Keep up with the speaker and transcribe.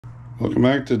Welcome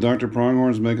back to Dr.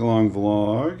 Pronghorn's Make Along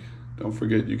Vlog. Don't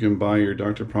forget you can buy your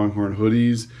Dr. Pronghorn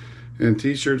hoodies and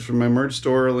t-shirts from my merch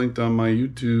store linked on my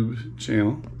YouTube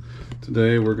channel.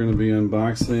 Today we're going to be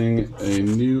unboxing a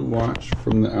new watch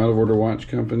from the Out of Order Watch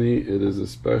Company. It is a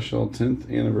special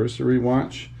 10th anniversary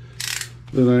watch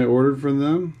that I ordered from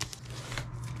them.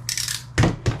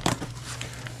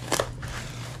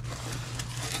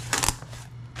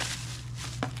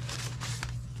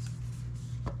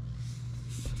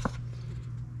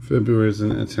 February is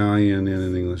in Italian and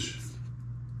in English.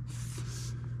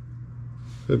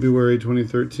 February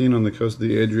 2013, on the coast of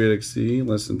the Adriatic Sea,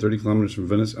 less than 30 kilometers from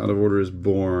Venice, Out of Order is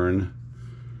born.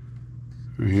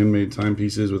 Our handmade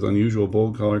timepieces with unusual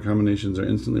bold color combinations are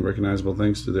instantly recognizable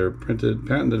thanks to their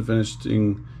patented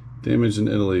finishing damaged in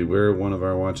Italy. Wear one of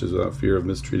our watches without fear of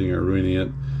mistreating or ruining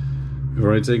it. We've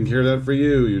already taken care of that for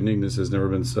you. Uniqueness has never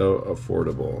been so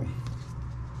affordable.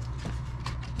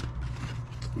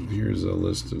 And here's a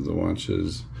list of the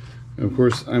watches. And of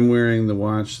course, I'm wearing the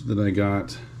watch that I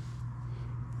got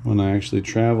when I actually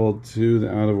traveled to the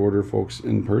Out of Order folks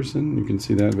in person. You can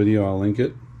see that video, I'll link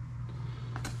it.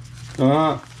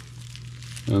 And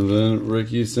then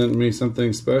Ricky sent me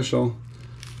something special.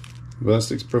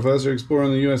 Best professor explorer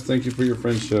in the US, thank you for your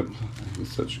friendship.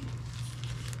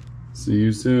 See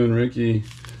you soon, Ricky.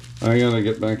 I gotta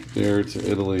get back there to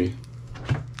Italy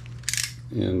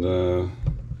and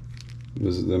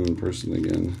visit them in person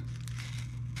again.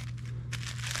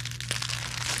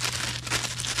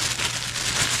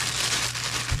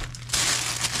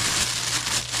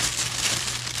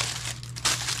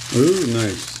 Ooh,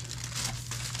 nice.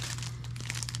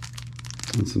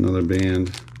 That's another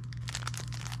band.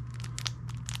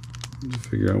 To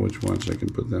figure out which watch I can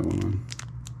put that one on.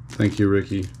 Thank you,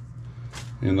 Ricky,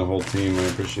 and the whole team. I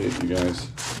appreciate you guys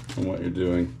and what you're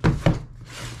doing.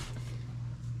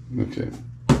 Okay,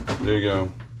 there you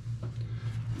go.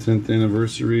 10th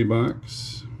anniversary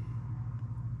box.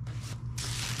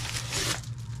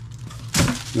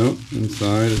 Nope,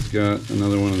 inside it's got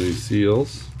another one of these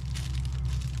seals.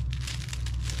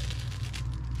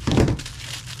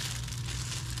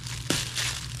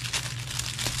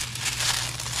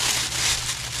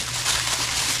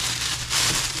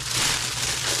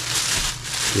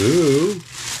 Ooh,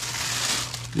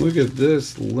 look at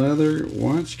this leather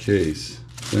watch case.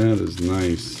 That is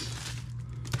nice.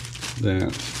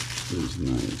 That is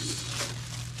nice.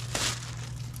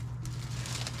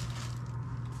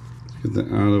 Get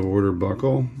the Out of Order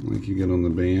buckle like you get on the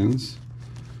bands.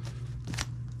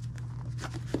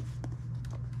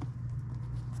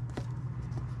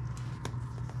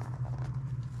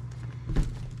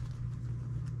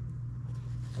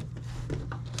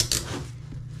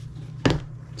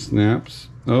 Snaps.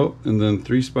 Oh, and then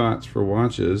 3 spots for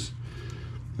watches.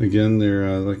 Again,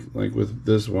 they're like with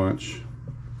this watch.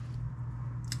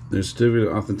 Their certificate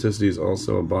of authenticity is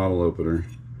also a bottle opener,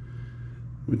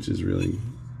 which is really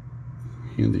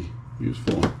handy,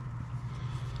 useful.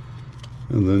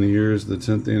 And then here's the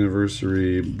 10th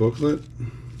anniversary booklet.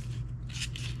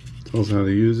 Tells how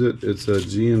to use it. It's a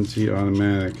GMT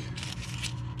automatic.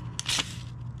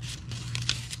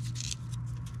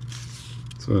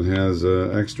 So it has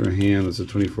an extra hand. It's a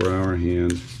 24-hour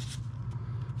hand,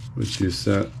 which you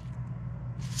set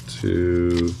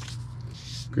to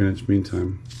Greenwich Mean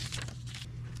Time.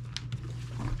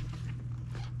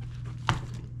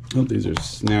 Oh, these are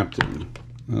snapped in.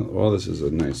 Well, this is a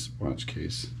nice watch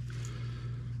case.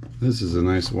 This is a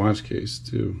nice watch case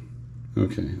too.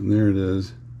 Okay, and there it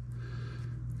is.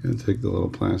 Gotta take the little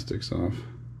plastics off.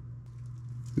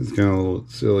 It's kind of a little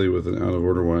silly with an Out of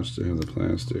Order watch to have the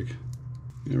plastic.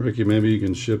 Yeah, Ricky, maybe you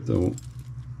can ship the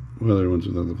other ones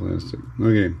without the plastic.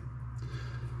 Okay,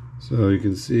 so you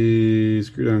can see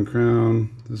screw down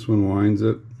crown. This one winds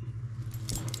it.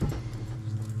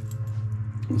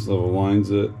 This level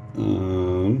winds it.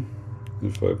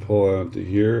 If I pull out to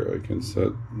here, I can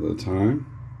set the time.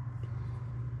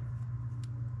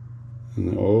 And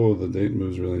then, oh, the date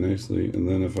moves really nicely. And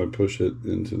then if I push it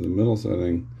into the middle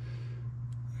setting,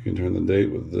 I can turn the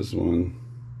date with this one.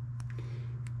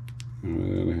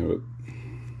 And I have it.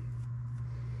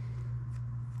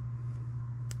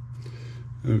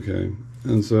 Okay,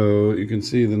 and so you can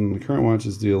see then the current watch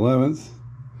is the 11th,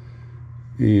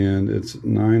 and it's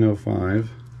 9:05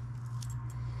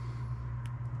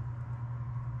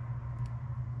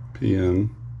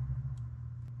 p.m.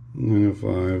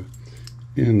 9:05,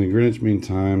 and the Greenwich Mean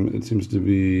Time, it seems to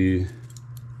be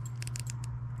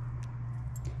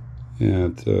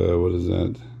at what is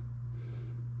that?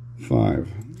 5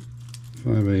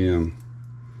 a.m.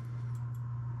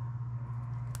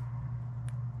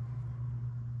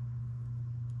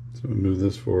 So we move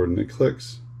this forward and it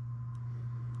clicks.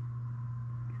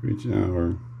 for each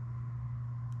hour.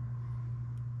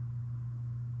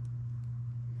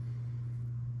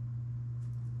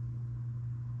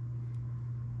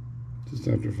 Just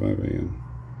after 5 a.m.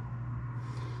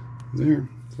 There,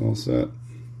 it's all set.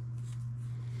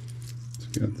 It's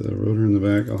got the rotor in the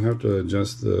back. I'll have to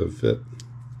adjust the fit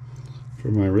for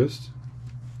my wrist.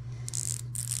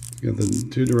 Got the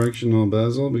 2-directional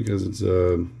bezel because it's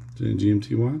a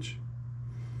GMT watch.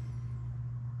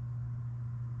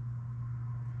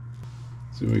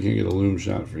 See if we can't get a loom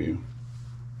shot for you.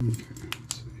 Okay,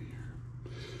 let's see here.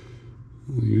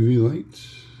 UV light.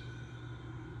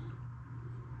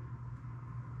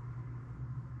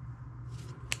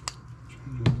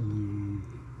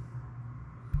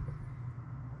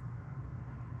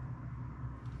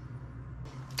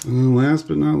 And then last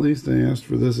but not least, I asked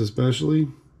for this especially.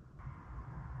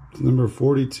 It's number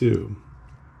 42.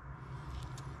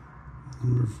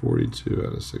 Number 42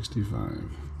 out of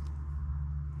 65.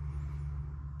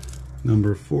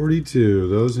 Number 42.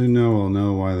 Those who know will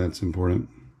know why that's important.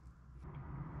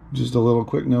 Just a little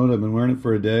quick note. I've been wearing it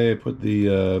for a day. I put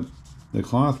the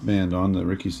cloth band on that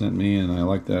Ricky sent me, and I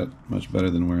like that much better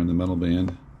than wearing the metal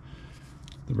band,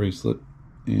 the bracelet.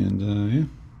 And yeah,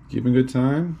 keeping good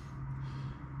time.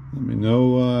 Let me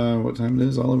know what time it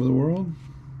is all over the world.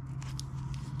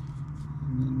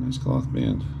 Nice cloth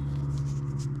band.